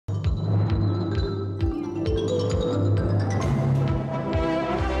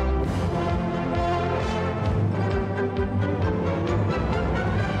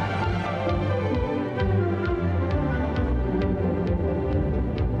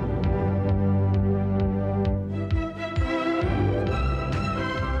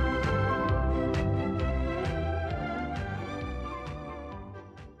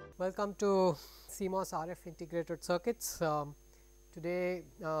Welcome to CMOS RF integrated circuits. Today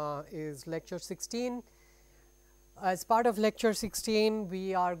is lecture 16. As part of lecture 16,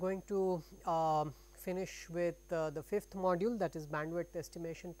 we are going to finish with the fifth module, that is bandwidth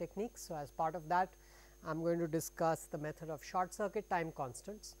estimation techniques. So, as part of that, I am going to discuss the method of short circuit time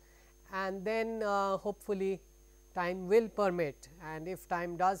constants, and then hopefully time will permit, and if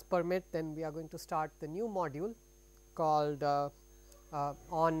time does permit, then we are going to start the new module called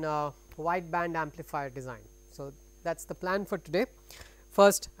on wideband amplifier design. So, that is the plan for today.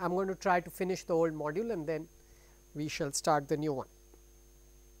 First, I am going to try to finish the old module and then we shall start the new one.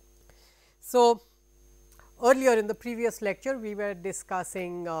 So, earlier in the previous lecture, we were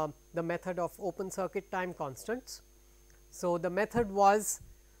discussing the method of open circuit time constants. So, the method was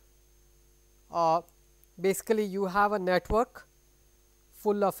basically you have a network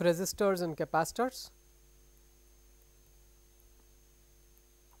full of resistors and capacitors.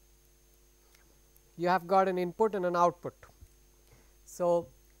 You have got an input and an output. So,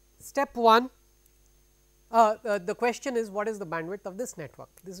 step 1, the question is what is the bandwidth of this network?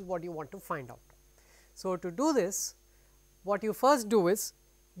 This is what you want to find out. So, to do this, what you first do is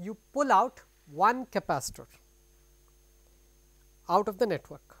you pull out one capacitor out of the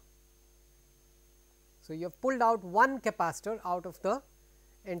network. So, you have pulled out one capacitor out of the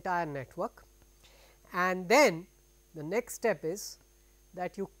entire network, and then the next step is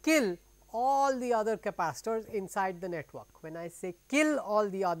that you kill all the other capacitors inside the network. When I say kill all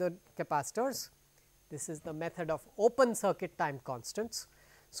the other capacitors, this is the method of open circuit time constants.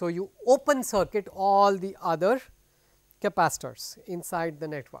 So, you open circuit all the other capacitors inside the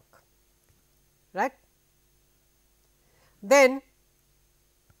network, right. Then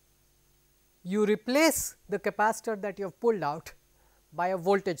you replace the capacitor that you have pulled out by a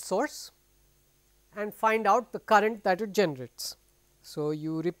voltage source and find out the current that it generates. So,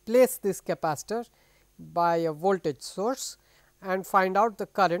 you replace this capacitor by a voltage source and find out the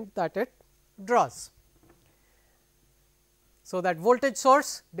current that it draws. So, that voltage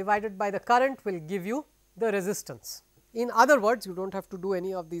source divided by the current will give you the resistance. In other words, you do not have to do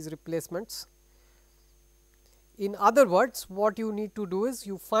any of these replacements. In other words, what you need to do is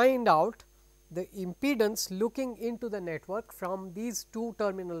you find out the impedance looking into the network from these two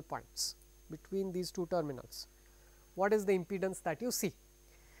terminal points, between these two terminals. What is the impedance that you see?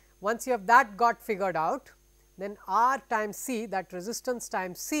 Once you have that got figured out, then R times C, that resistance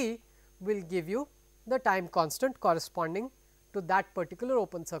times C, will give you the time constant corresponding to that particular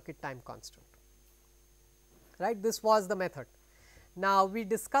open circuit time constant, right. This was the method. Now, we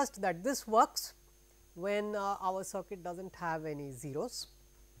discussed that this works when our circuit does not have any zeros.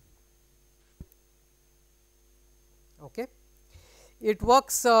 Okay. It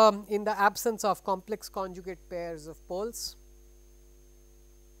works in the absence of complex conjugate pairs of poles.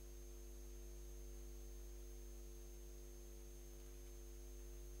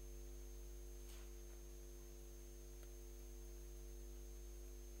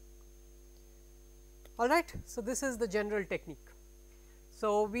 All right. So, this is the general technique.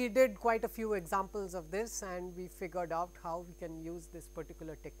 So, we did quite a few examples of this and we figured out how we can use this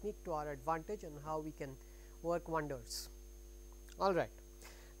particular technique to our advantage and how we can work wonders. All right.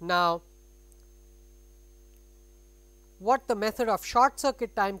 Now, what the method of short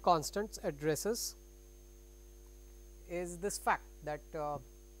circuit time constants addresses is this fact that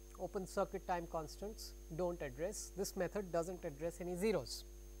open circuit time constants do not address, this method does not address any zeros.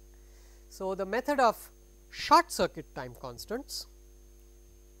 So, the method of short circuit time constants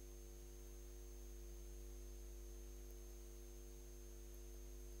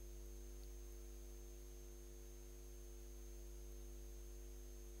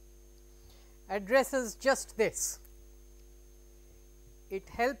addresses just this. It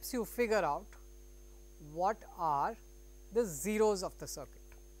helps you figure out what are the zeros of the circuit.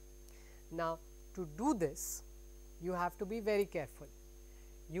 Now, to do this, you have to be very careful.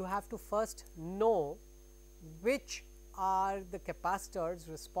 You have to first know which are the capacitors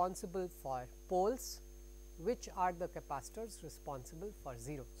responsible for poles, which are the capacitors responsible for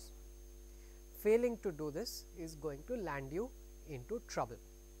zeros. Failing to do this is going to land you into trouble.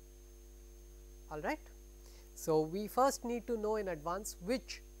 All right. So, we first need to know in advance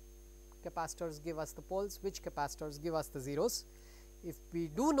which capacitors give us the poles, which capacitors give us the zeros. If we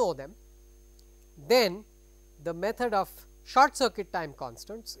do know them, then the method of short circuit time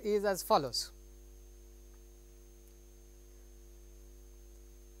constants is as follows.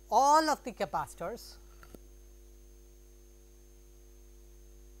 All of the capacitors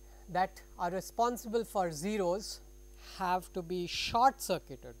that are responsible for zeros have to be short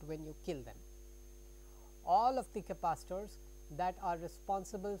circuited when you kill them. All of the capacitors that are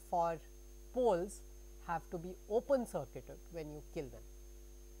responsible for poles have to be open circuited when you kill them.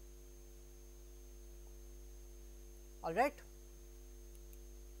 All right.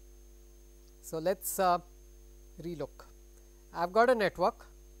 So, let us relook. I have got a network,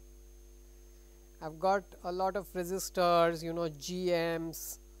 I have got a lot of resistors,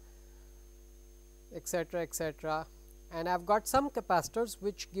 GMs, etc., and I have got some capacitors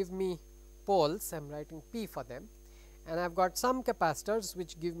which give me poles, I am writing P for them, and I have got some capacitors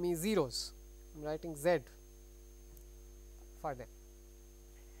which give me zeros, I am writing Z for them.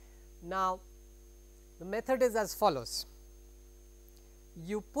 Now, the method is as follows: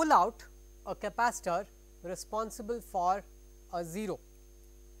 you pull out a capacitor responsible for a 0.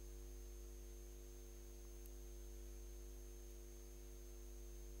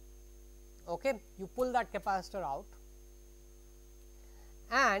 Okay, you pull that capacitor out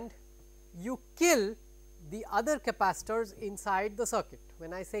and you kill the other capacitors inside the circuit.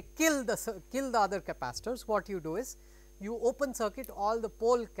 When I say kill the other capacitors, what you do is you open circuit all the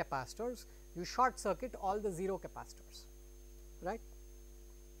pole capacitors, you short circuit all the 0 capacitors, right.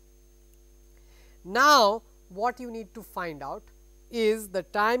 Now, what you need to find out is the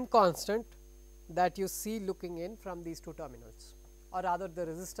time constant that you see looking in from these two terminals, or rather the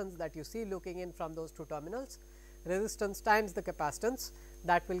resistance that you see looking in from those two terminals. Resistance times the capacitance,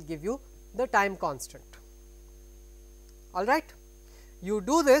 that will give you the time constant. All right. You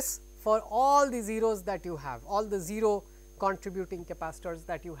do this for all the zeros that you have, all the 0 contributing capacitors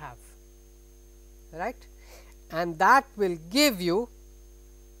that you have, right, and that will give you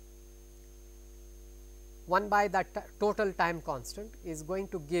 1 by that total time constant is going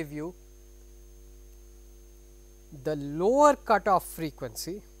to give you the lower cutoff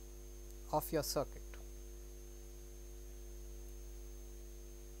frequency of your circuit.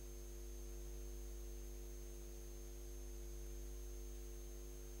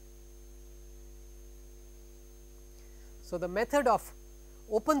 So, the method of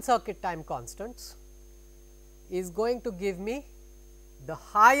open circuit time constants is going to give me the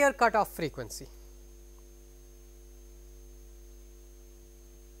higher cutoff frequency.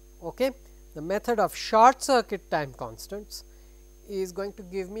 Okay. The method of short circuit time constants is going to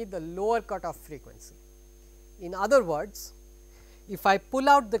give me the lower cutoff frequency. In other words, if I pull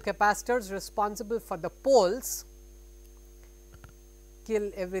out the capacitors responsible for the poles, kill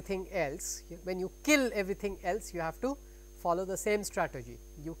everything else. When you kill everything else, you have to follow the same strategy.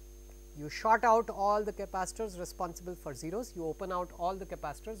 You short out all the capacitors responsible for zeros, you open out all the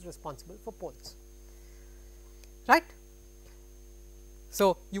capacitors responsible for poles, right.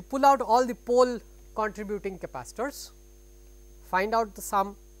 So, you pull out all the pole contributing capacitors, find out the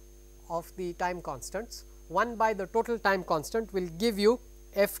sum of the time constants, 1 by the total time constant will give you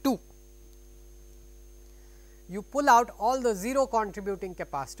F2. You pull out all the 0 contributing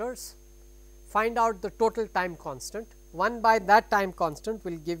capacitors, find out the total time constant, 1 by that time constant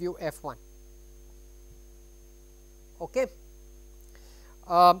will give you F1. Okay.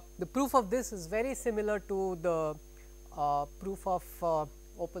 The proof of this is very similar to the proof of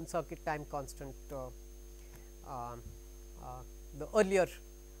open circuit time constant, the earlier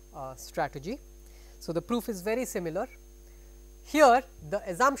strategy. So, the proof is very similar. Here the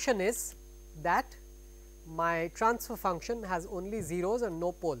assumption is that my transfer function has only zeros and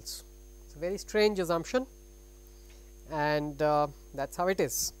no poles. It is a very strange assumption, and that is how it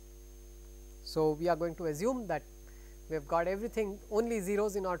is. So, we are going to assume that we have got everything only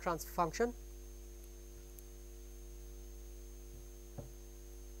zeros in our transfer function.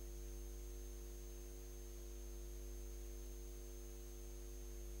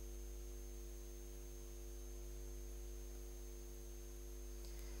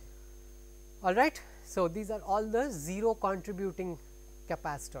 All right. So, these are all the 0 contributing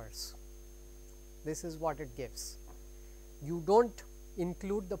capacitors. This is what it gives. You do not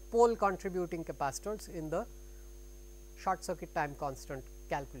include the pole contributing capacitors in the short circuit time constant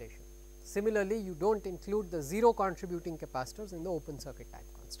calculation. Similarly, you do not include the 0 contributing capacitors in the open circuit time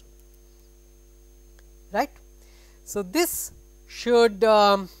constant, right. So, this should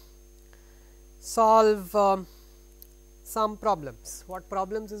solve some problems. What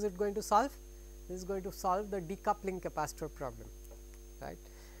problems is it going to solve? This is going to solve the decoupling capacitor problem, right.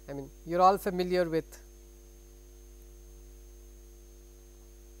 I mean, you are all familiar with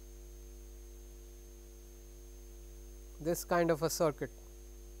this kind of a circuit.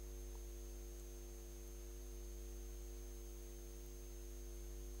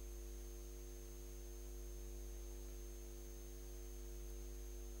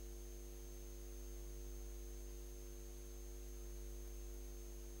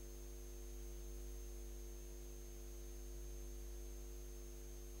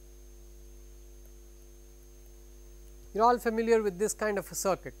 You are all familiar with this kind of a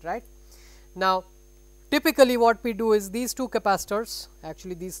circuit, right. Now, typically what we do is these two capacitors,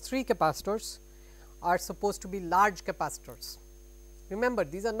 actually these three capacitors are supposed to be large capacitors. Remember,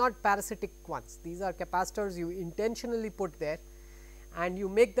 these are not parasitic ones, these are capacitors you intentionally put there and you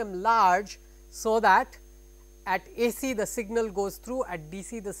make them large, so that at AC the signal goes through, at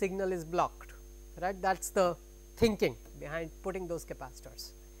DC the signal is blocked, right. That is the thinking behind putting those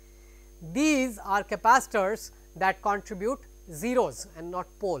capacitors. These are capacitors that contribute zeros and not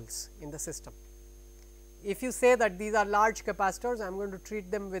poles in the system. If you say that these are large capacitors, I am going to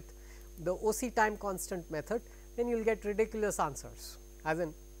treat them with the OC time constant method, then you will get ridiculous answers, as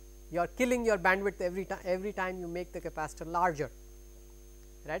in you are killing your bandwidth every time you make the capacitor larger,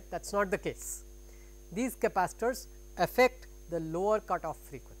 right. That is not the case. These capacitors affect the lower cutoff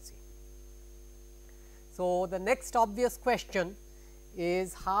frequency. So, the next obvious question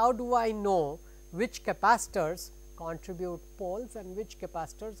is, how do I know which capacitors contribute poles and which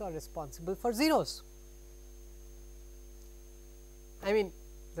capacitors are responsible for zeros? I mean,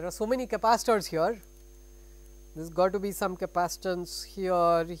 there are so many capacitors here, there has got to be some capacitance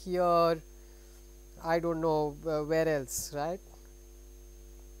here, here, I do not know where else, right.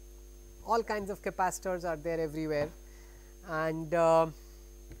 All kinds of capacitors are there everywhere, and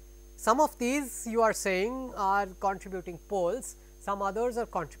some of these you are saying are contributing poles, some others are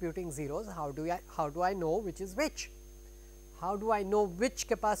contributing zeros. How do I know which is which? How do I know which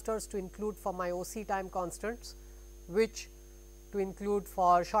capacitors to include for my OC time constants, which to include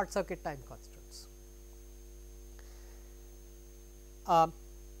for short circuit time constants?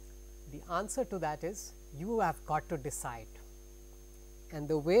 The answer to that is, you have got to decide, and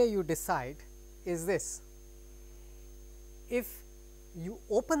the way you decide is this: if you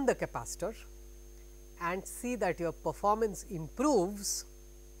open the capacitor and see that your performance improves,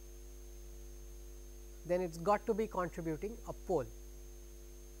 then it has got to be contributing a pole.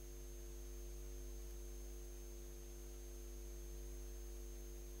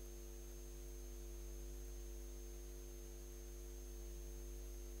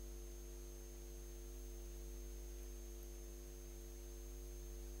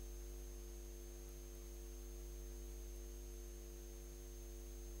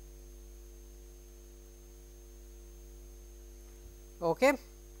 Okay.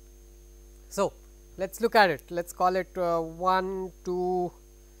 So, let us look at it, let us call it 1, 2,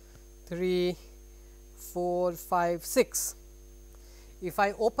 3, 4, 5, 6. If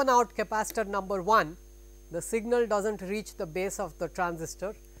I open out capacitor number 1, the signal does not reach the base of the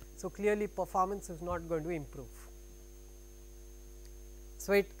transistor. So, clearly performance is not going to improve.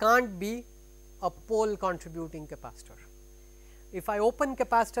 So, it can't be a pole contributing capacitor. If I open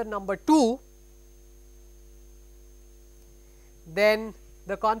capacitor number 2, then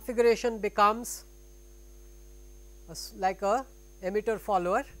the configuration becomes like a emitter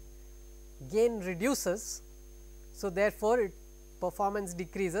follower, gain reduces. So, therefore, performance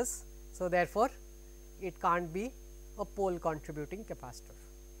decreases. So, therefore, it can't be a pole contributing capacitor.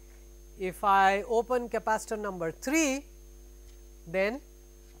 If I open capacitor number 3, then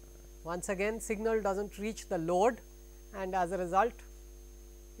once again signal does not reach the load, and as a result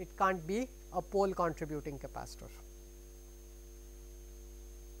it can't be a pole contributing capacitor,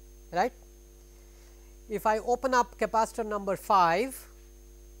 right. If I open up capacitor number 5,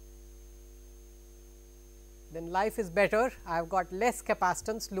 then life is better. I have got less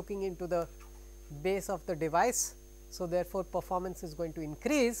capacitance looking into the base of the device. So, therefore, performance is going to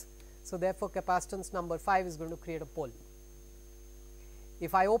increase. So, therefore, capacitance number 5 is going to create a pole.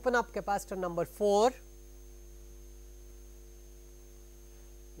 If I open up capacitor number 4,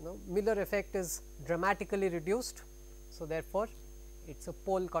 Miller effect is dramatically reduced. So, therefore, it is a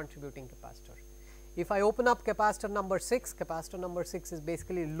pole contributing capacitor. If I open up capacitor number 6 is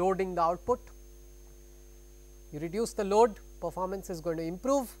basically loading the output. You reduce the load, performance is going to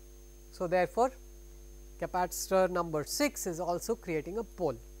improve. So, therefore, capacitor number 6 is also creating a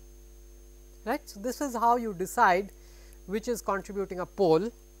pole, right. So, this is how you decide which is contributing a pole,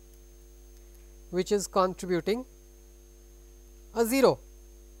 which is contributing a 0.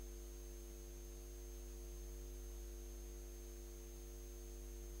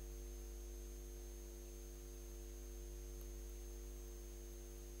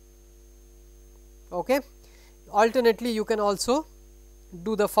 Okay. Alternately, you can also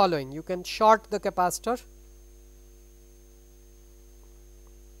do the following: you can short the capacitor,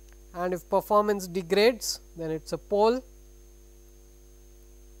 and if performance degrades, then it is a pole.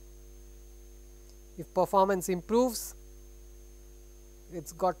 If performance improves, it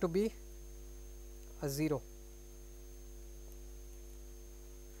has got to be a 0.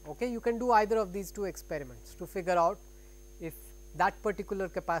 Okay. You can do either of these two experiments to figure out that particular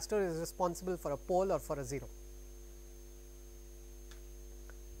capacitor is responsible for a pole or for a 0.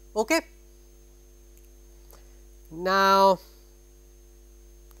 Okay. Now,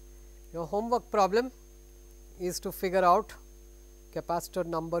 your homework problem is to figure out capacitor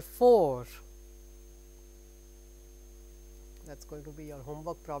number 4. That is going to be your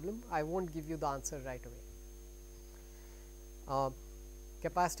homework problem. I will not give you the answer right away.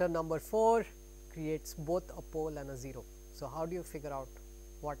 Capacitor number 4 creates both a pole and a 0. So, how do you figure out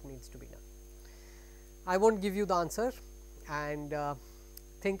what needs to be done? I will not give you the answer, and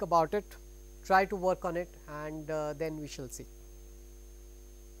think about it, try to work on it, and then we shall see.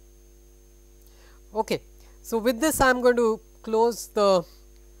 Okay. So, with this I am going to close the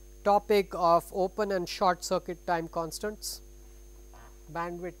topic of open and short circuit time constants,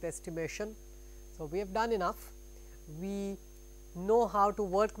 bandwidth estimation. So, we have done enough. We know how to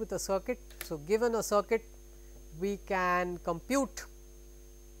work with a circuit. So, given a circuit, we can compute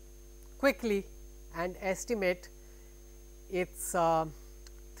quickly and estimate its 3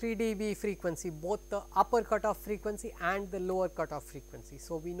 dB frequency, both the upper cutoff frequency and the lower cutoff frequency.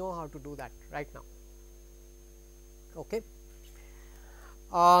 So, we know how to do that right now. Okay.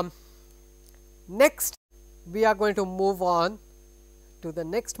 Next, we are going to move on to the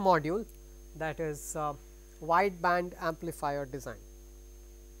next module, that is wideband amplifier design.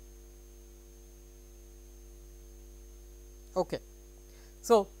 Okay.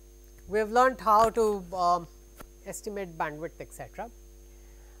 So, we have learnt how to estimate bandwidth, etc.,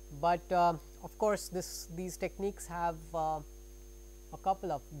 but of course, these techniques have a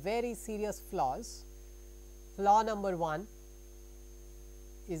couple of very serious flaws. Flaw number 1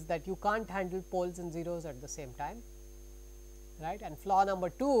 is that you can't handle poles and zeros at the same time, right, and flaw number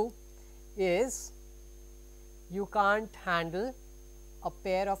 2 is you can't handle a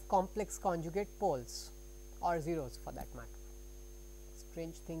pair of complex conjugate poles or zeros for that matter.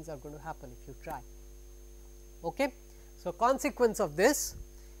 Strange things are going to happen if you try. Okay. So, consequence of this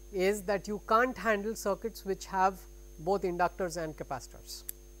is that you can't handle circuits which have both inductors and capacitors.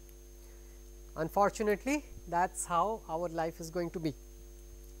 Unfortunately, that is how our life is going to be.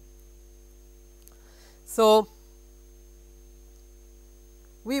 So,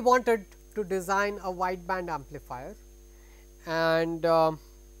 we wanted to design a wideband amplifier, and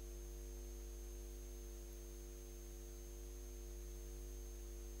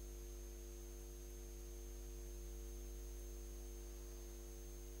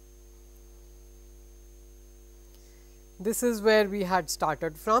this is where we had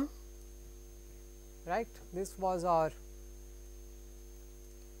started from, right. This was our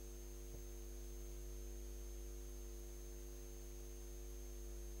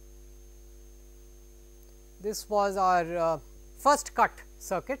first cut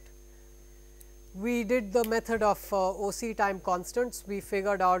circuit. We did the method of OC time constants. We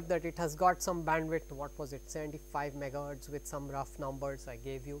figured out that it has got some bandwidth, what was it, 75 megahertz with some rough numbers I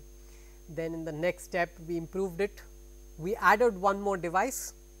gave you. Then in the next step we improved it. We added one more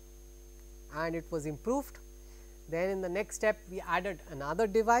device and it was improved. Then in the next step we added another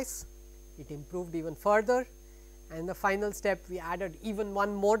device, it improved even further, and the final step we added even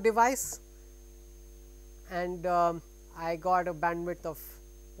one more device, and I got a bandwidth of,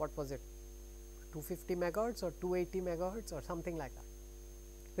 what was it, 250 megahertz or 280 megahertz or something like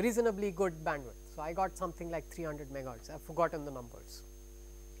that, reasonably good bandwidth. So, I got something like 300 megahertz, I have forgotten the numbers,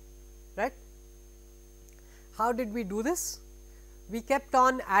 right. How did we do this? We kept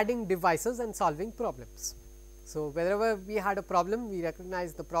on adding devices and solving problems. So, wherever we had a problem, we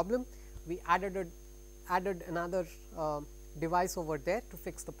recognized the problem, we added another device over there to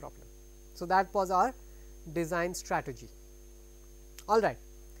fix the problem. So, that was our design strategy. All right.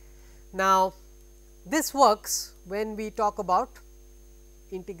 Now, this works when we talk about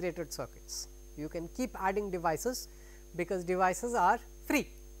integrated circuits. You can keep adding devices because devices are free.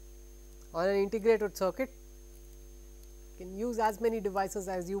 On an integrated circuit, you can use as many devices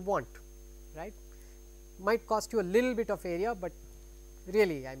as you want, right. Might cost you a little bit of area, but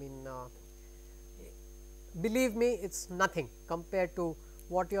really, I mean, believe me, it is nothing compared to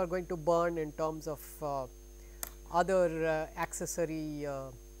what you are going to burn in terms of other accessory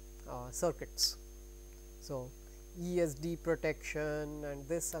circuits. So, ESD protection and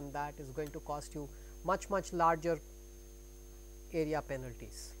this and that is going to cost you much larger area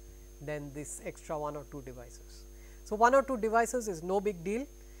penalties than this extra 1 or 2 devices. So, 1 or 2 devices is no big deal.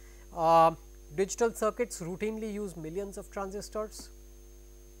 Digital circuits routinely use millions of transistors,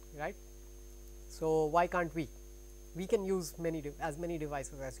 right. So, why can't we? We can use as many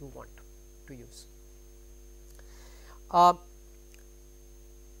devices as you want to use.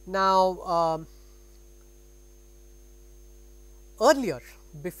 Now, earlier,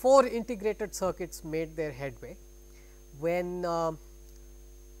 before integrated circuits made their headway, when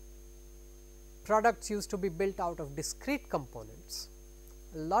products used to be built out of discrete components,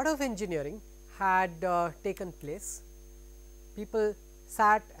 a lot of engineering had taken place. People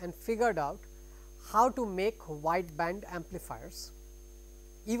sat and figured out how to make wideband amplifiers,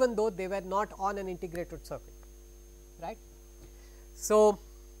 even though they were not on an integrated circuit, right. So,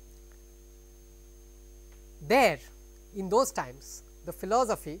 there in those times the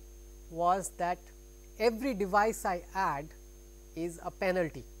philosophy was that every device I add is a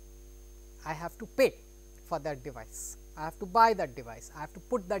penalty. I have to pay for that device, I have to buy that device, I have to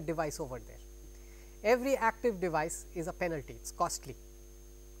put that device over there. Every active device is a penalty, it is costly.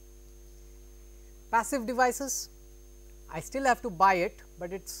 Passive devices, I still have to buy it,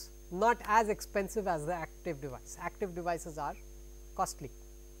 but it is not as expensive as the active device. Active devices are costly.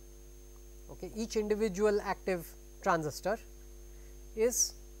 Okay. Each individual active transistor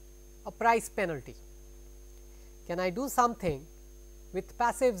is a price penalty. Can I do something with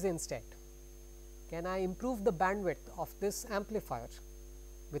passives instead? Can I improve the bandwidth of this amplifier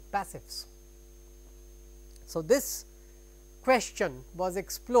with passives? So, this question was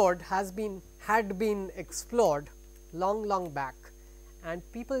explored, had been explored long back, and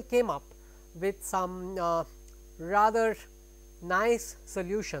people came up with some rather nice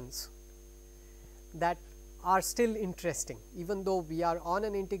solutions that are still interesting, even though we are on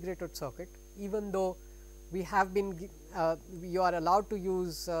an integrated circuit, even though we have been you are allowed to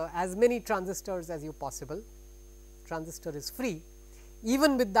use as many transistors as you possible. Transistor is free.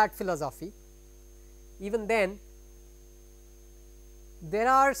 Even with that philosophy, even then there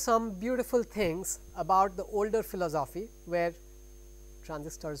are some beautiful things about the older philosophy, where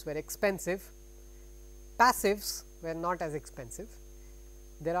transistors were expensive, passives were not as expensive.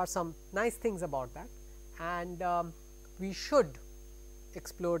 There are some nice things about that, and we should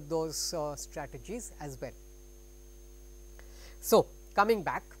explore those strategies as well. So, coming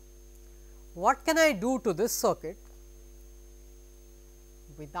back, what can I do to this circuit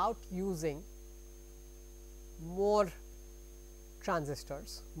without using more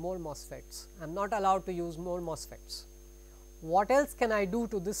transistors, more MOSFETs? I am not allowed to use more MOSFETs. What else can I do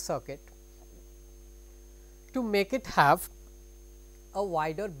to this circuit to make it have a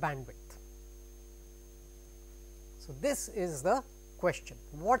wider bandwidth? So, this is the question.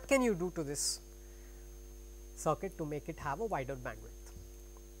 What can you do to this circuit to make it have a wider bandwidth?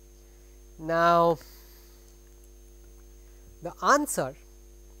 Now, the answer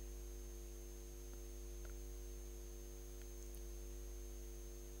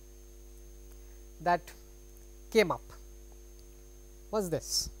that came up was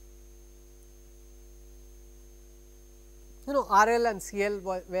this. You know, RL and CL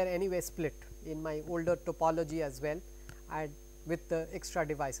were anyway split in my older topology as well. I had, with the extra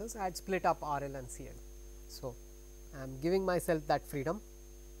devices, I had split up RL and CL. So, I am giving myself that freedom.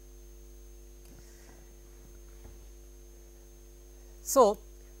 So,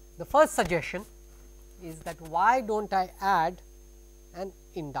 the first suggestion is that why do not I add an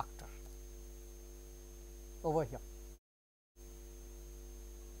inductor over here?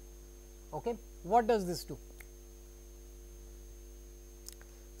 Okay. What does this do?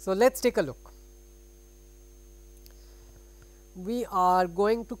 So, let us take a look. We are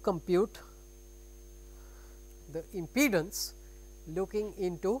going to compute the impedance looking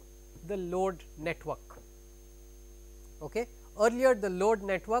into the load network. Okay. Earlier the load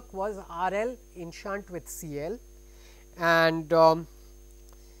network was RL in shunt with CL, and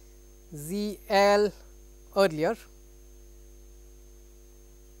ZL earlier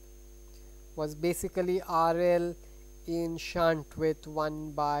was basically RL in shunt with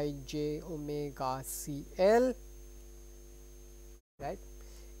 1 by j omega CL, right.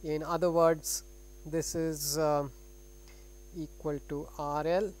 In other words, this is equal to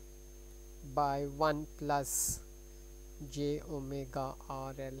RL by 1 plus j omega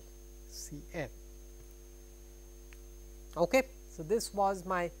RL CL. Okay. So, this was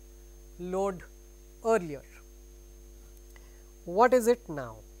my load earlier. What is it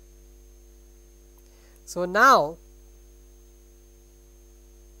now? So, now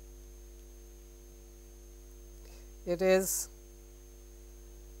it is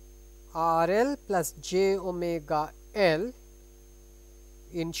RL plus j omega L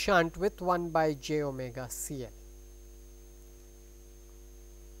in shunt with 1 by j omega CL.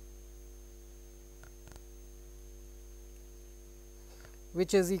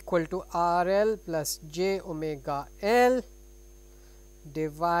 Which is equal to RL plus j omega L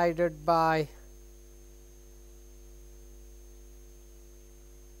divided by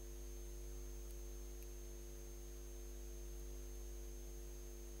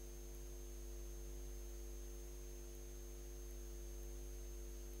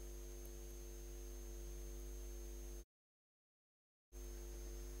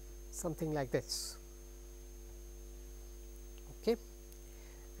something like this. Okay.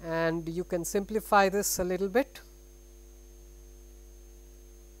 And you can simplify this a little bit.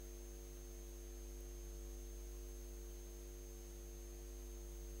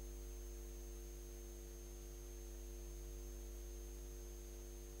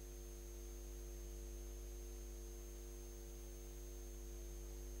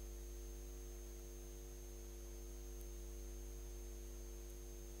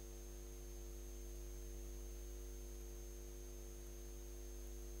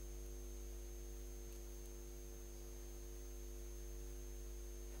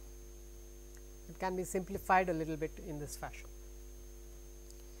 Can be simplified a little bit in this fashion.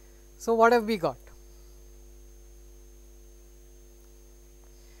 So, what have we got?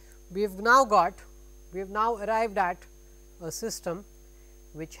 We have now arrived at a system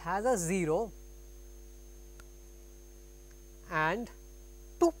which has a 0 and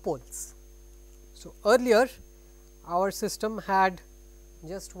 2 poles. So, earlier our system had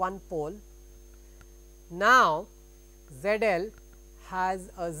just one pole. Now, ZL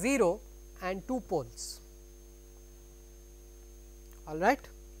has a 0 and 2 poles. All right.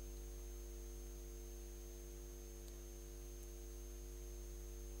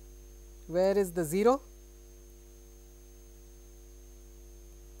 Where is the 0?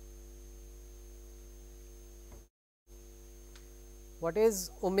 What is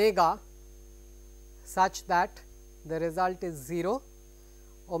omega such that the result is 0?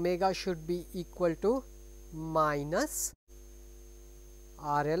 Omega should be equal to minus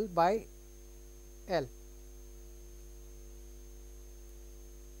RL by L.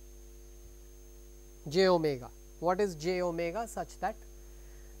 J omega. What is j omega such that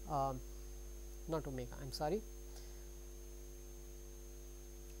not omega, I am sorry,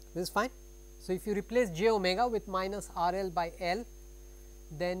 this is fine. So, if you replace j omega with minus RL by L,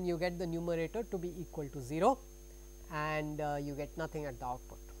 then you get the numerator to be equal to 0 and you get nothing at the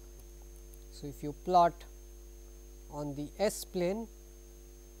output. So, if you plot on the S plane,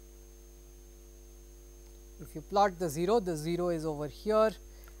 if you plot the 0 is over here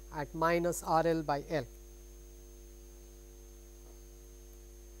at minus RL by L.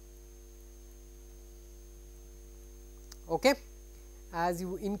 Okay. As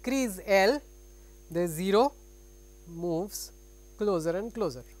you increase L, the 0 moves closer and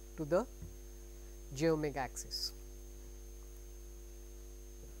closer to the j omega axis.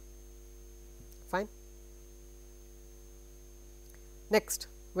 Fine. Next,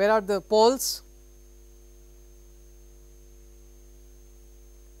 where are the poles?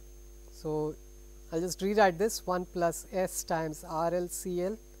 So, I will just rewrite this 1 plus S times RL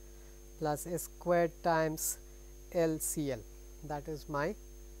CL plus S squared times LCL, that is my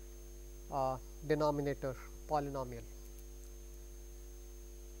denominator polynomial.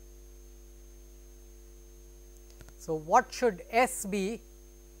 So, what should S be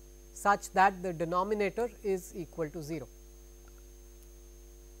such that the denominator is equal to 0?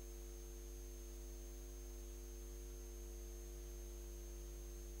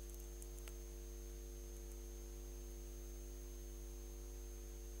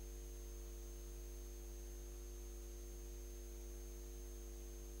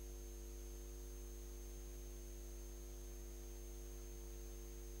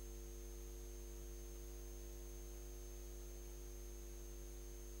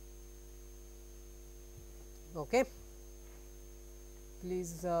 Okay.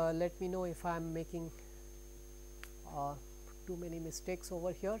 Please let me know if I am making too many mistakes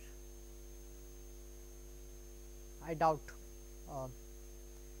over here. I doubt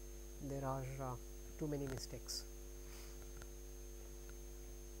there are too many mistakes.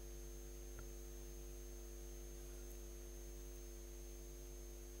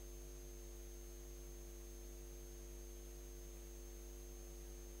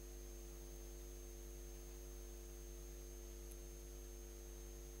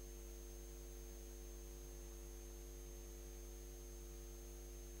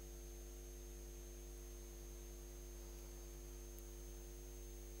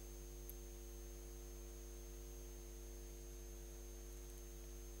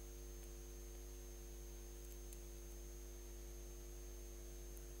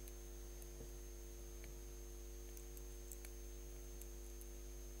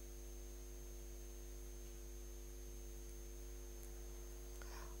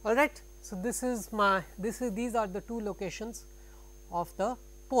 All right. So, these are the two locations of the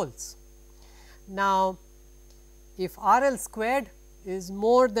poles. Now, if RL squared is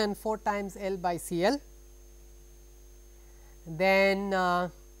more than 4 times L by CL, then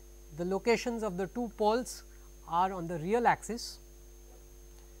the locations of the two poles are on the real axis.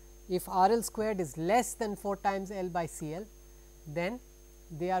 if R L squared is less than 4 times L by C L, then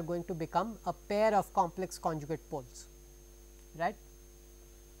they are going to become a pair of complex conjugate poles, right.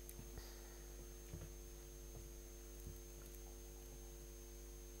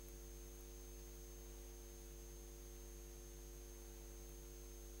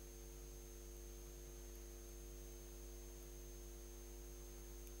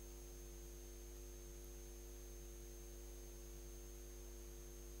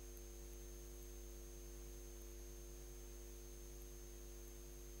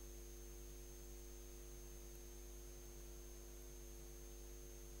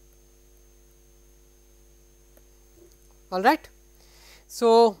 All right.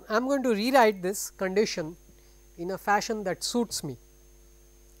 So, I am going to rewrite this condition in a fashion that suits me.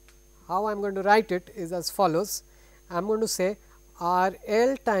 How I am going to write it is as follows. I am going to say R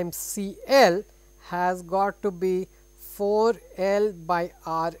L times C L has got to be 4 L by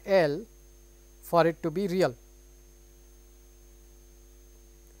R L for it to be real,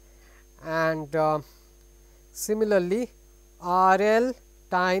 and similarly R L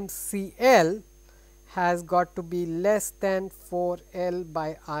times C L has got to be less than 4 L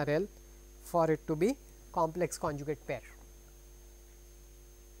by R L for it to be complex conjugate pair.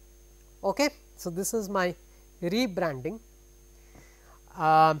 Okay. So, this is my rebranding.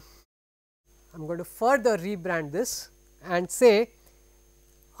 I am going to further rebrand this and say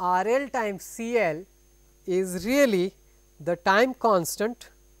R L times C L is really the time constant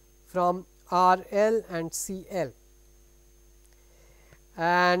from R L and C L,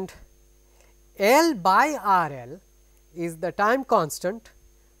 and L by R L is the time constant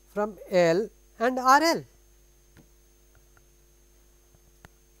from L and R L.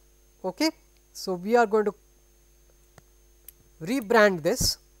 Okay. So, we are going to rebrand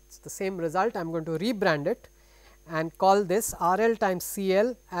this, it is the same result. I am going to rebrand it and call this R L times C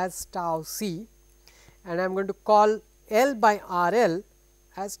L as tau C, and I am going to call L by R L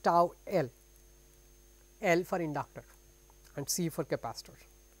as tau L, L for inductor and C for capacitor.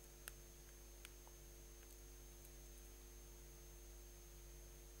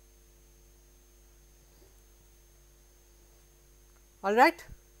 All right.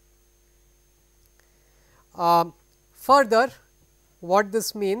 Further, what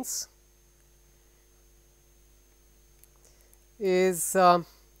this means is that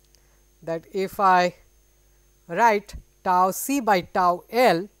if I write tau C by tau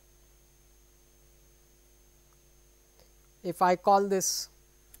L, if I call this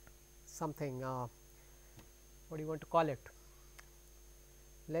something, what do you want to call it?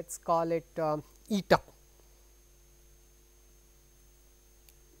 Let us call it eta.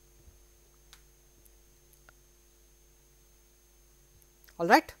 All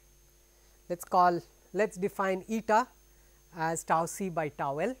right. Let us define eta as tau C by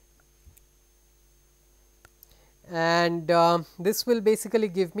tau L, and this will basically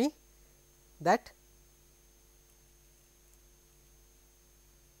give me that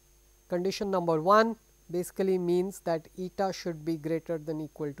condition number 1 basically means that eta should be greater than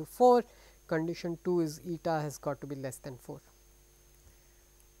equal to 4, condition 2 is eta has got to be less than 4.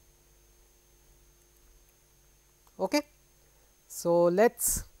 Okay. So, let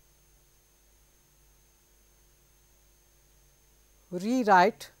us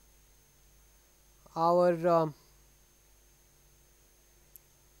rewrite our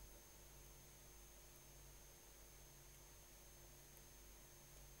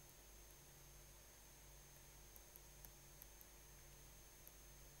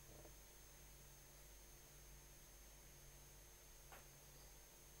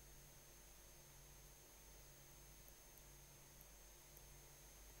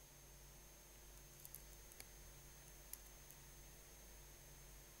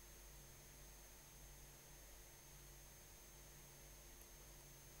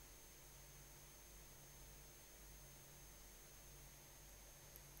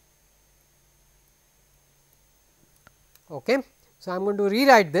okay. So, I am going to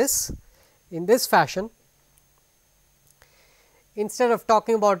rewrite this in this fashion. Instead of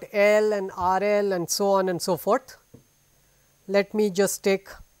talking about L and R L and so on and so forth, let me just take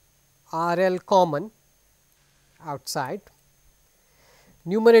R L common outside.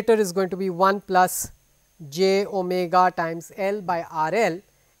 Numerator is going to be 1 plus j omega times L by R L.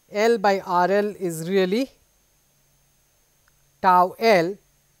 L by R L is really tau L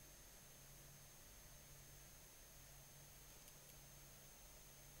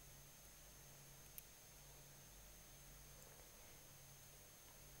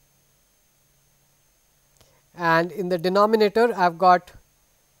and in the denominator I have got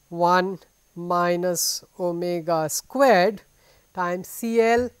 1 minus omega squared times C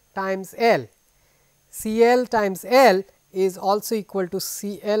L times L. CL times L is also equal to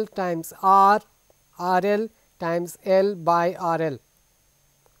CL times R, RL times L by RL.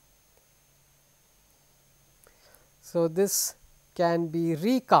 So, this can be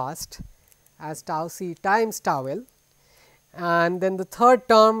recast as tau C times tau L, and then the third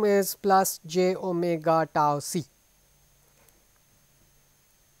term is plus j omega tau C.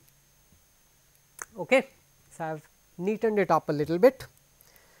 Okay. So, I have neatened it up a little bit,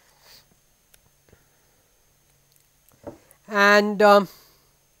 and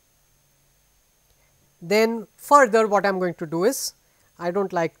then further what I am going to do is, I do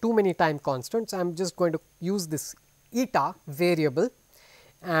not like too many time constants, I am just going to use this eta variable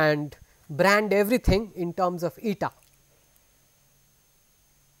and brand everything in terms of eta.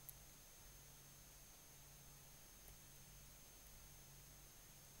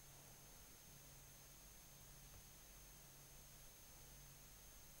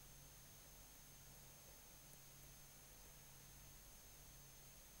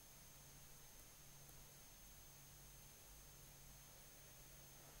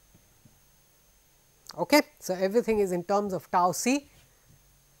 Okay. So, everything is in terms of tau C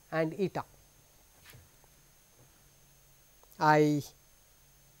and eta.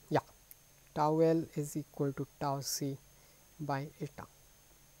 Tau L is equal to tau C by eta.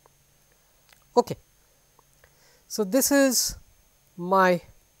 Okay. So, this is my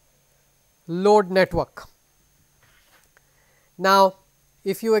load network. Now,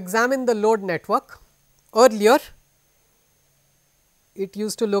 if you examine the load network, earlier it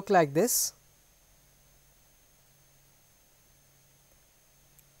used to look like this.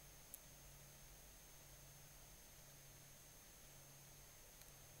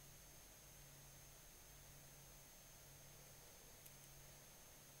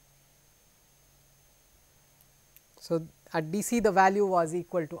 So, at DC the value was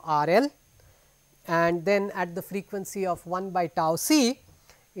equal to R L, and then at the frequency of 1 by tau C,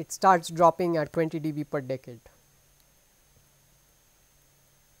 it starts dropping at 20 dB per decade.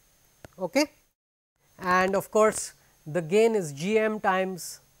 Okay. And of course, the gain is GM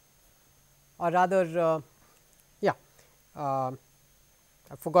times, or rather I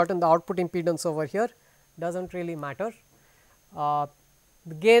have forgotten the output impedance over here, does not really matter. The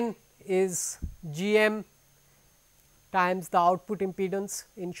gain is GM times the output impedance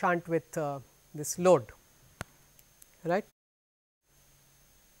in shunt with this load, right.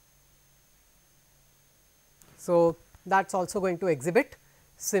 So, that is also going to exhibit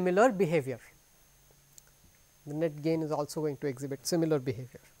similar behavior. The net gain is also going to exhibit similar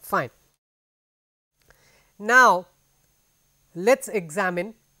behavior, fine. Now, let us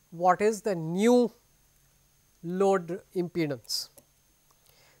examine what is the new load impedance.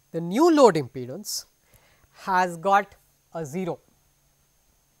 The new load impedance has got a 0.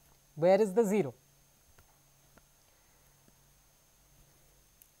 Where is the 0?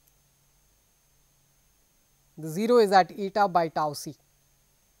 The 0 is at eta by tau C.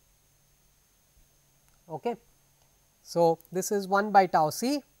 Okay. So, this is 1 by tau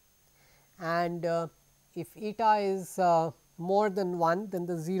C, and if eta is more than 1, then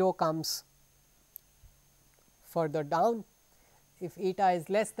the 0 comes further down. If eta is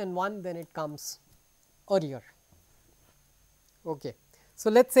less than 1, then it comes earlier. Okay. So,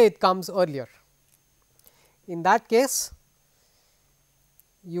 let us say it comes earlier. In that case,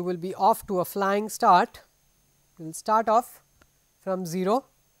 you will be off to a flying start. You will start off from 0.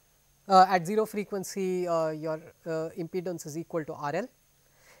 At 0 frequency, your impedance is equal to R L,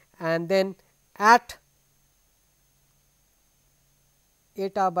 and then at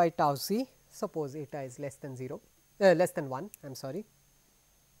eta by tau C, suppose eta is less than 0, less than 1, I am sorry,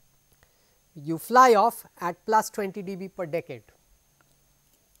 you fly off at plus 20 dB per decade.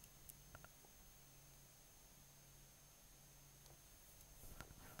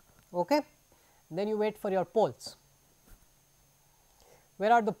 Okay. Then you wait for your poles.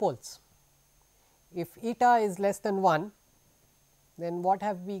 Where are the poles? If eta is less than 1, then what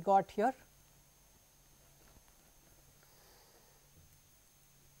have we got here?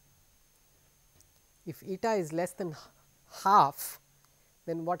 If eta is less than half,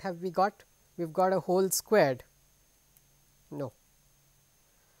 then what have we got? We have got a whole squared. No.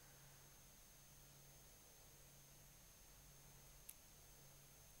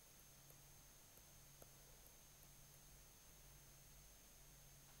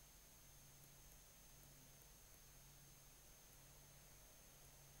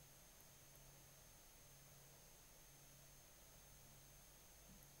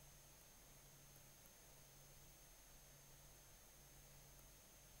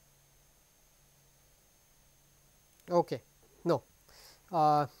 Okay. No,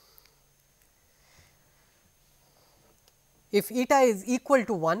 if eta is equal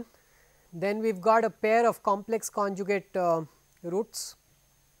to 1, then we have got a pair of complex conjugate roots,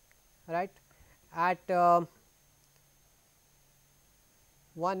 right, at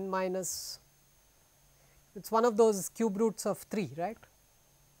 1 minus, it is one of those cube roots of 3, right,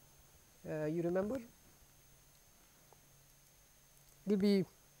 you remember, it will be,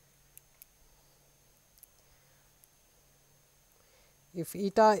 if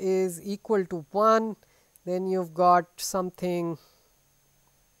eta is equal to 1, then you have got something, it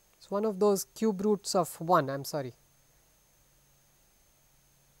is one of those cube roots of 1, I am sorry.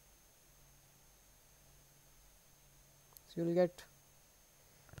 So, you will get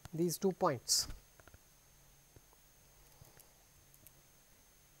these 2 points.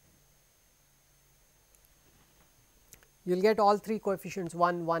 You will get all 3 coefficients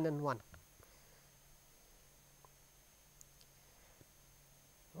 1, 1 and 1.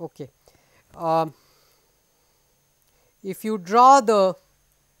 Okay. If you draw the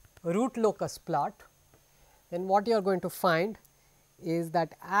root locus plot, then what you are going to find is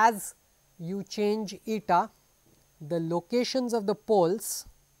that as you change eta, the locations of the poles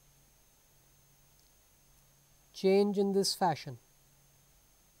change in this fashion.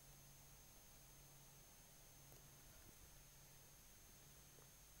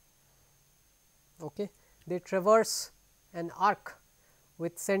 Okay. They traverse an arc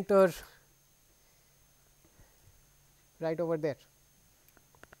with center right over there.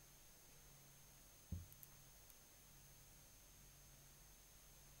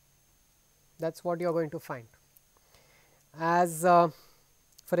 That is what you are going to find. As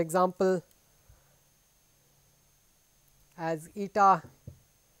for example, as eta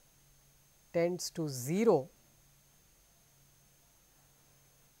tends to 0,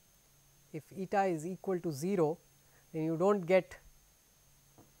 if eta is equal to 0, then you do not get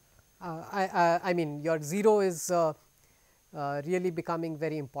I mean your 0 is really becoming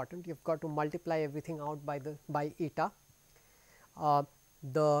very important. You have got to multiply everything out by eta.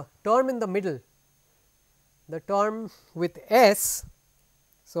 The term in the middle, the term with s,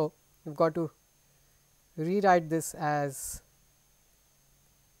 so you have got to rewrite this as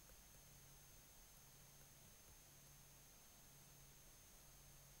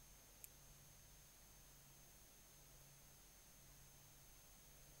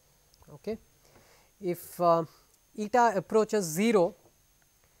okay. If eta approaches 0,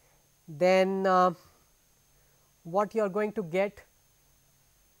 then what you are going to get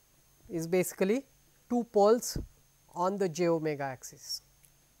is basically 2 poles on the j omega axis.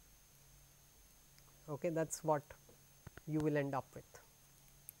 Okay, that is what you will end up with.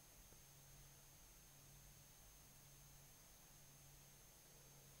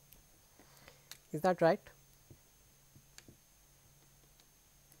 Is that right?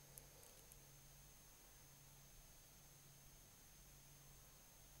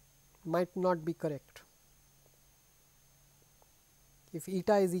 Might not be correct. If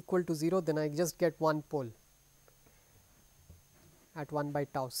eta is equal to 0, then I just get 1 pole at 1 by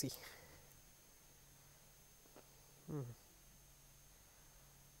tau c.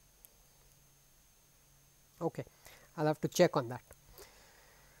 Okay, I will have to check on that.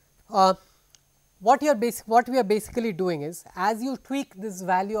 What we are basically doing is, as you tweak this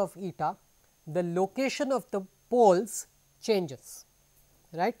value of eta, the location of the poles changes,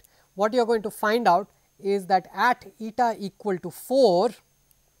 right. What you are going to find out is that at eta equal to 4,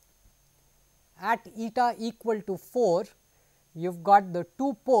 you have got the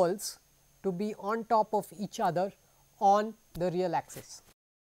 2 poles to be on top of each other on the real axis.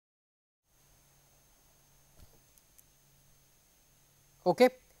 Okay,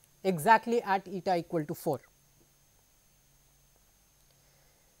 exactly at eta equal to 4.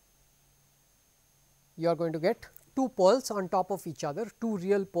 You are going to get 2 poles on top of each other, 2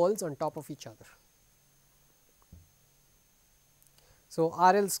 real poles on top of each other. So,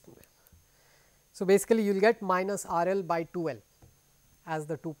 RL, so basically you will get minus RL by 2L as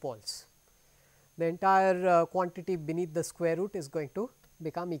the 2 poles. The entire quantity beneath the square root is going to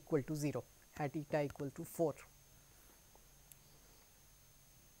become equal to 0 at eta equal to 4.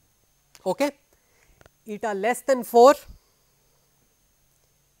 Okay. Eta less than 4,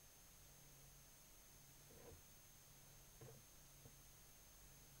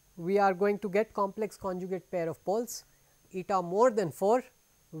 we are going to get complex conjugate pair of poles. Eta more than 4,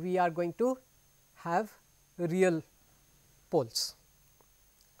 we are going to have real poles.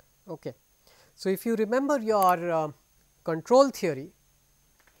 Okay. So, if you remember your control theory,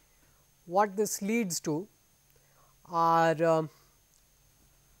 what this leads to are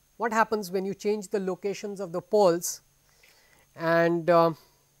what happens when you change the locations of the poles and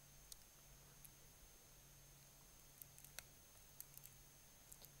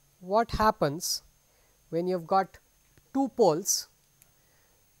what happens when you have got two poles?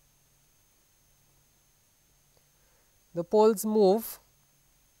 The poles move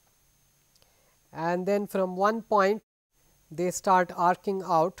and then from one point they start arcing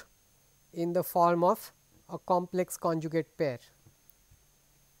out in the form of a complex conjugate pair.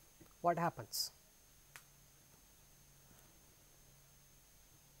 What happens?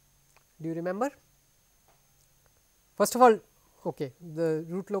 Do you remember? First of all, okay, the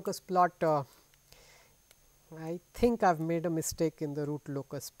root locus plot, I think I have made a mistake in the root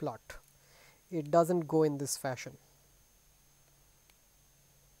locus plot. It does not go in this fashion.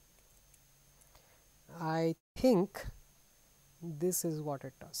 I think this is what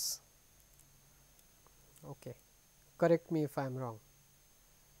it does. Okay, correct me if I am wrong.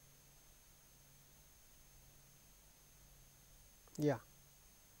 Yeah.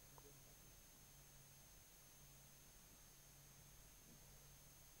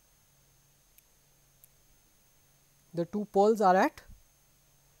 The two poles are at,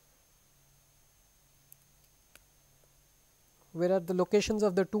 where are the locations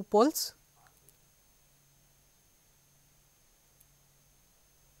of the two poles?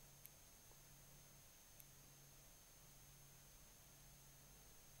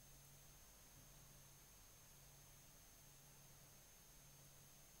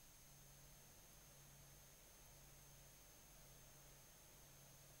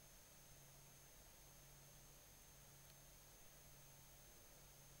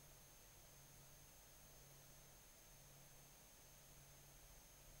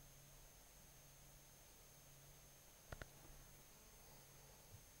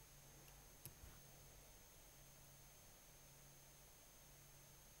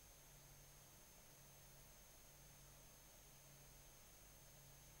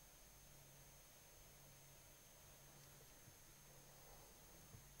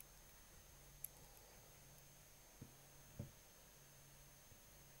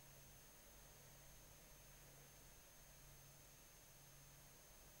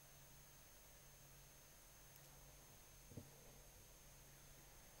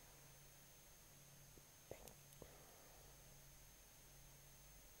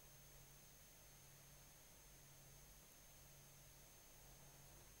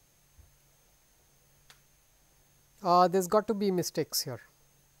 There's got to be mistakes here.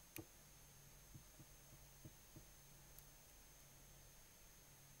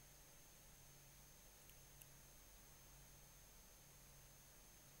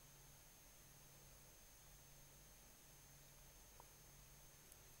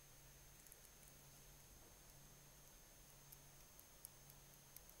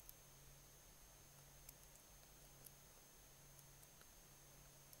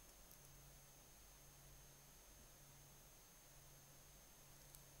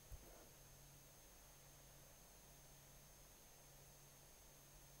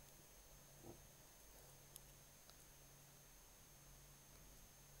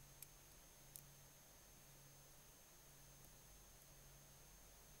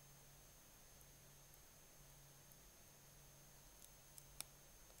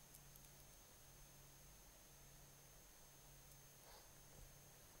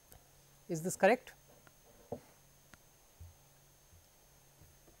 Is this correct?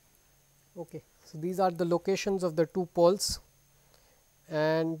 Okay. So, these are the locations of the two poles,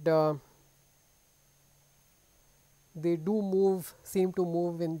 and they do move, seem to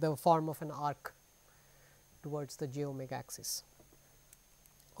move in the form of an arc towards the j omega axis.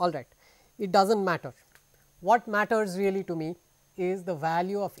 All right, it does not matter. What matters really to me is the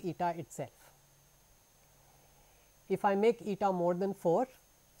value of eta itself. If I make eta more than 4,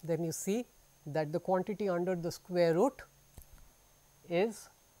 then you see that the quantity under the square root is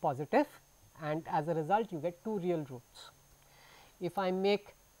positive, and as a result you get 2 real roots. If I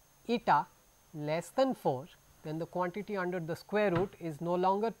make eta less than 4, then the quantity under the square root is no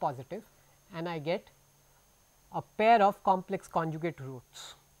longer positive and I get a pair of complex conjugate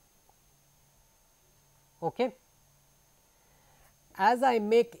roots. Okay. As I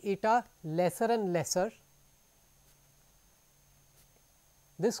make eta lesser and lesser,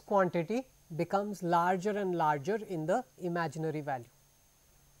 this quantity becomes larger and larger in the imaginary value.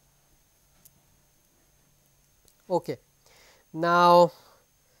 Okay. Now,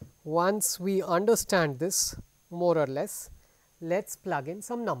 once we understand this more or less, let us plug in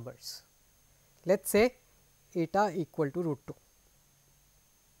some numbers. Let us say eta equal to root 2.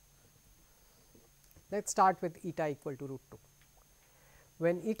 Let us start with eta equal to root 2.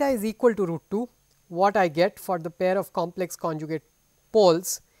 When eta is equal to root 2, what I get for the pair of complex conjugate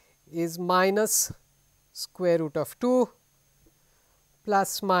poles is minus square root of 2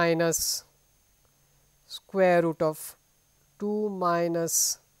 plus minus square root of 2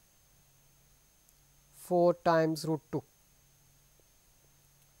 minus 4 times root 2.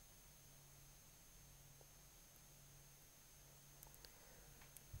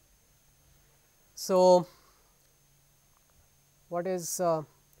 So, what is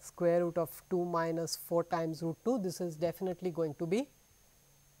square root of 2 minus 4 times root 2? This is definitely going to be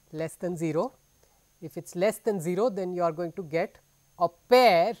less than 0. If it is less than 0, then you are going to get a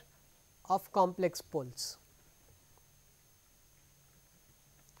pair of complex poles.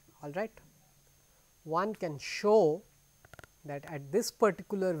 All right. One can show that at this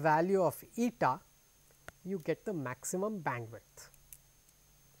particular value of eta, you get the maximum bandwidth.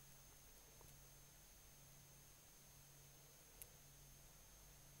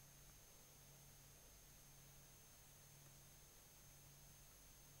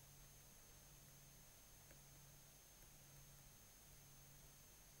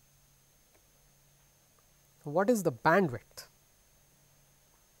 What is the bandwidth?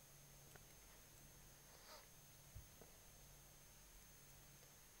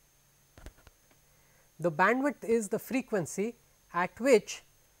 The bandwidth is the frequency at which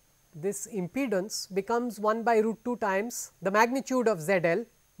this impedance becomes 1 by root 2 times the magnitude of ZL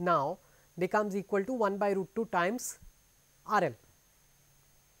now becomes equal to 1 by root 2 times RL.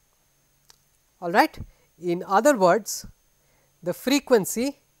 All right. In other words, the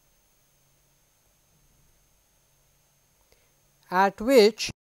frequency at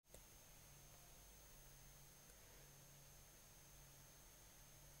which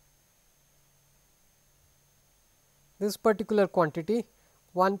this particular quantity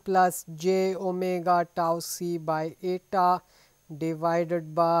 1 plus j omega tau c by eta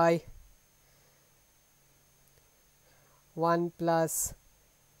divided by 1 plus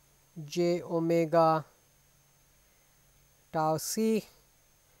j omega tau c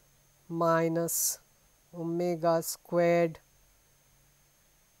minus omega squared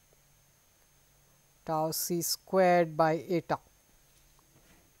tau c squared by eta.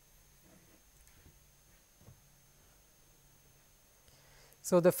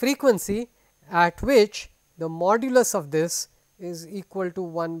 So, the frequency at which the modulus of this is equal to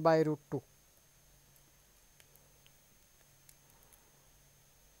 1 by root 2.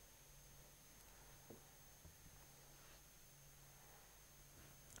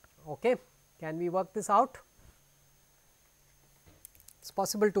 Okay. Can we work this out? It is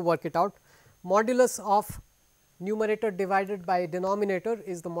possible to work it out. Modulus of numerator divided by denominator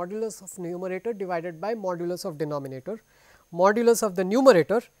is the modulus of numerator divided by modulus of denominator. Modulus of the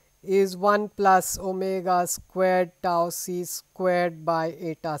numerator is 1 plus omega squared tau c squared by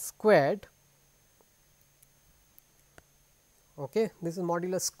eta squared. Okay. This is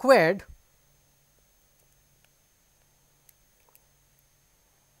modulus squared,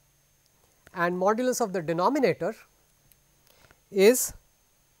 and modulus of the denominator is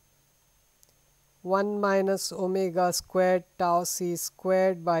 1 minus omega squared tau c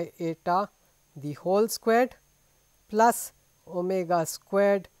squared by eta the whole squared plus omega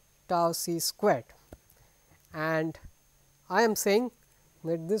squared tau c squared, and I am saying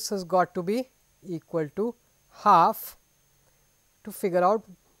that this has got to be equal to half to figure out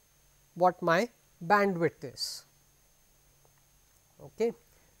what my bandwidth is. Okay.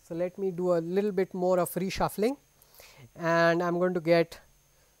 So, let me do a little bit more of reshuffling, and I am going to get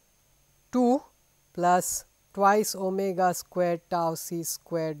 2 plus twice omega squared tau c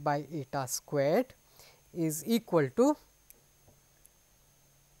squared by eta squared is equal to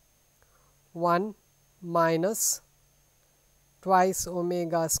 1 minus twice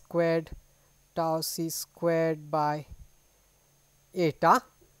omega squared tau c squared by eta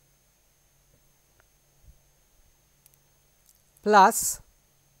plus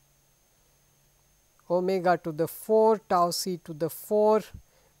omega to the 4 tau c to the 4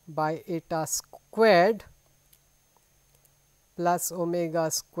 by eta squared plus omega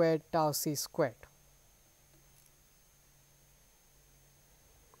squared tau c squared.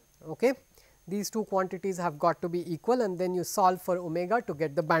 Okay. These two quantities have got to be equal, and then you solve for omega to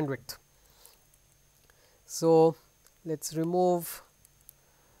get the bandwidth. So, let us remove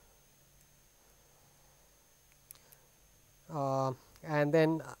and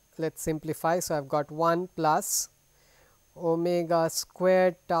then let us simplify. So, I have got 1 plus omega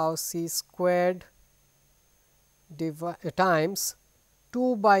squared tau c squared times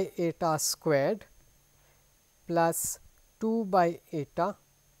 2 by eta squared plus 2 by eta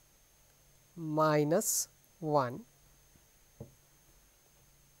minus 1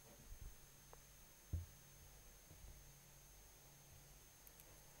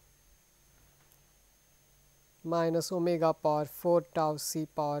 minus omega power 4 tau c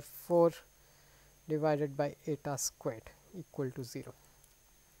power 4 divided by eta squared equal to 0.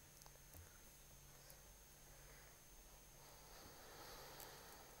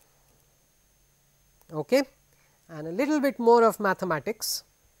 Okay. And a little bit more of mathematics,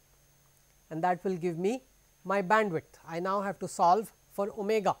 and that will give me my bandwidth. I now have to solve for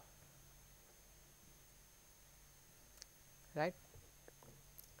omega, right.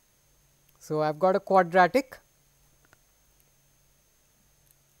 So, I have got a quadratic.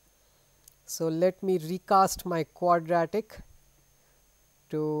 So, let me recast my quadratic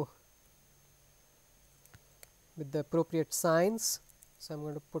to with the appropriate signs. So, I am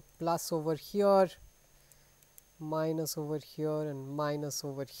going to put plus over here, minus over here and minus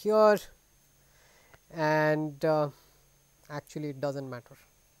over here, and actually it does not matter.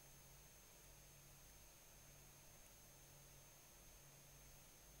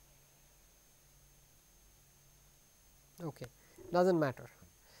 Okay, does not matter.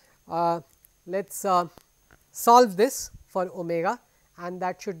 Let us solve this for omega, and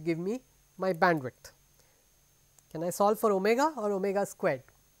that should give me my bandwidth. Can I solve for omega or omega squared?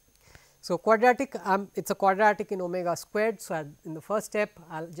 So, quadratic it is a quadratic in omega squared. So, in the first step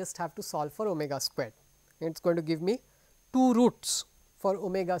I will just have to solve for omega squared. It is going to give me 2 roots for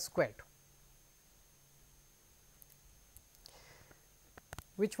omega squared.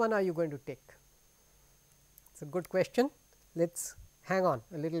 Which one are you going to take? It is a good question. Let us hang on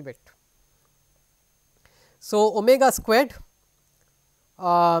a little bit. So, omega squared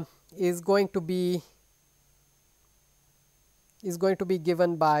is going to be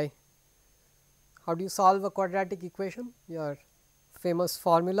given by, how do you solve a quadratic equation? Your famous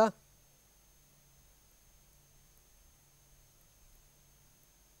formula.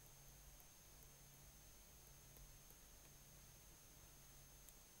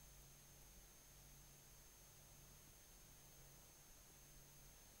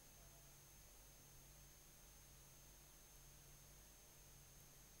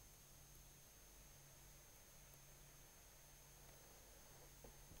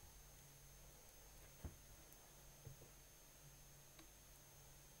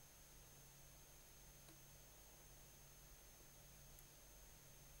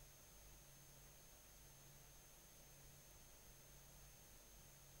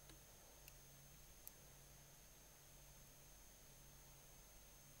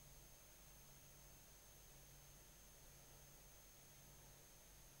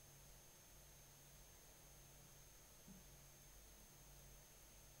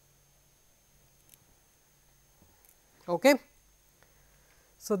 Okay.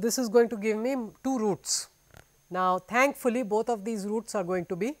 So, this is going to give me 2 roots. Now, thankfully, both of these roots are going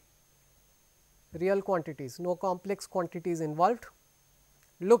to be real quantities, no complex quantities involved.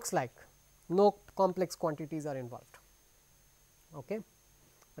 Looks like no complex quantities are involved, okay,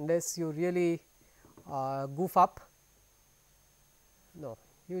 unless you really goof up. No,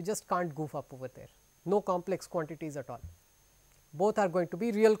 you just can't goof up over there, no complex quantities at all, both are going to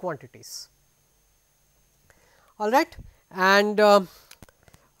be real quantities. All right, and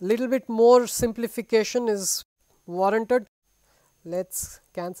little bit more simplification is warranted. Let us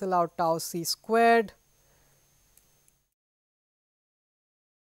cancel out tau c squared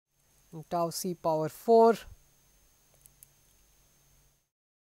and tau c power 4.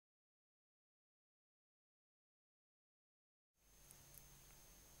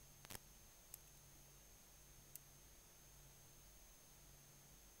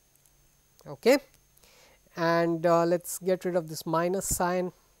 Okay. And let us get rid of this minus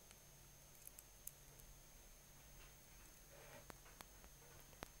sign.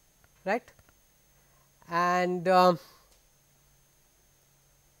 Right, and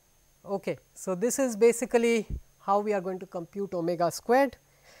okay. So, this is basically how we are going to compute omega squared,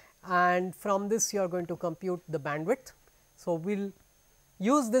 and from this you are going to compute the bandwidth. So, we will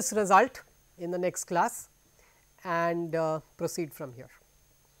use this result in the next class and proceed from here.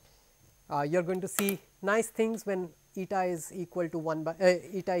 You are going to see nice things when eta is equal to 1 by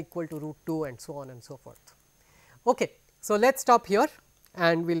eta equal to root 2 and so on and so forth. Okay. So, let us stop here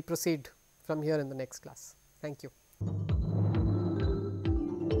and we will proceed from here in the next class. Thank you.